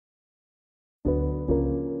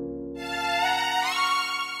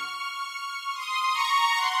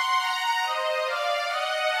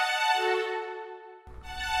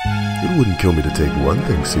wouldn't kill me to take one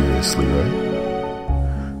thing seriously,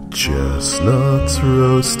 right? Chestnuts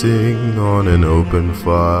roasting on an open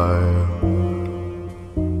fire,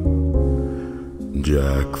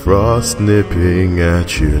 Jack Frost nipping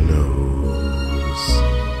at your nose,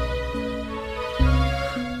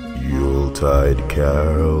 Yuletide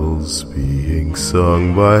carols being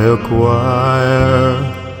sung by a choir,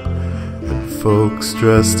 and folks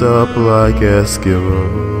dressed up like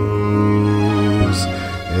Eskimos.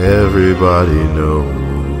 Everybody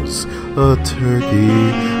knows a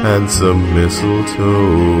turkey and some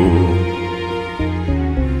mistletoe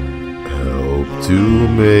help to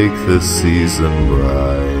make the season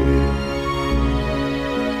bright.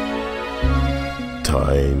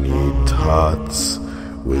 Tiny tots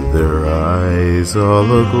with their eyes all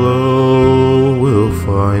aglow will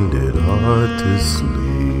find it hard to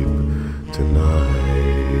sleep tonight.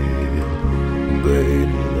 They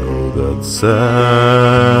know that Santa's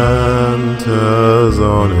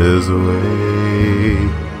on his way.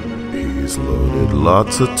 He's loaded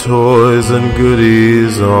lots of toys and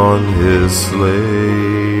goodies on his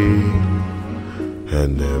sleigh,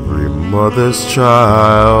 and every mother's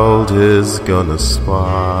child is gonna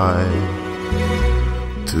spy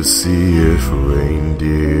to see if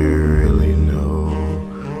reindeer really know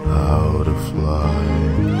how to fly.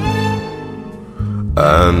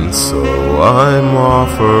 And so I'm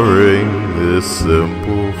offering this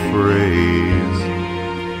simple phrase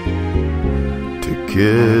to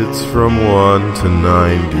kids from 1 to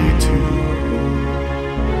 92.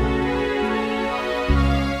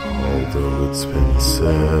 Although it's been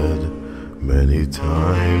said many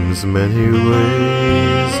times, many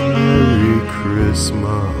ways, Merry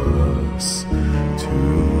Christmas to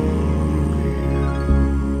you.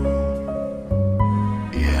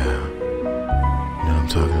 Yeah, you know what I'm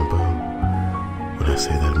talking about when I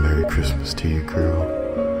say that Merry Christmas to you, girl.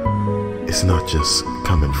 It's not just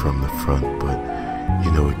coming from the front, but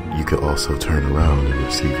you know, you could also turn around and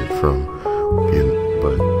receive it from,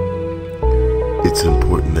 but it's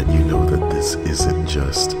important that you know that this isn't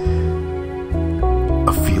just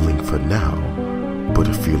a feeling for now, but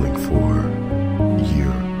a feeling for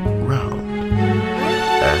year round.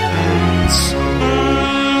 And so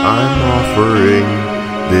I'm offering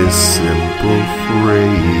this simple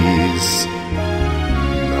phrase,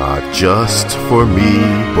 not just for me,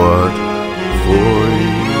 but for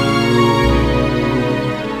you.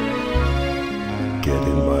 Get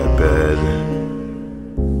in my bed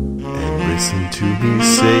and listen to me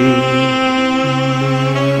say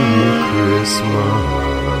Merry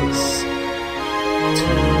Christmas to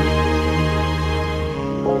you.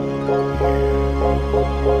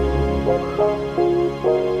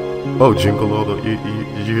 Oh, jingle all the...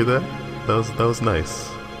 Did you hear that? That was nice.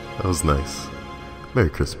 That was nice. Merry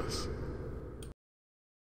Christmas.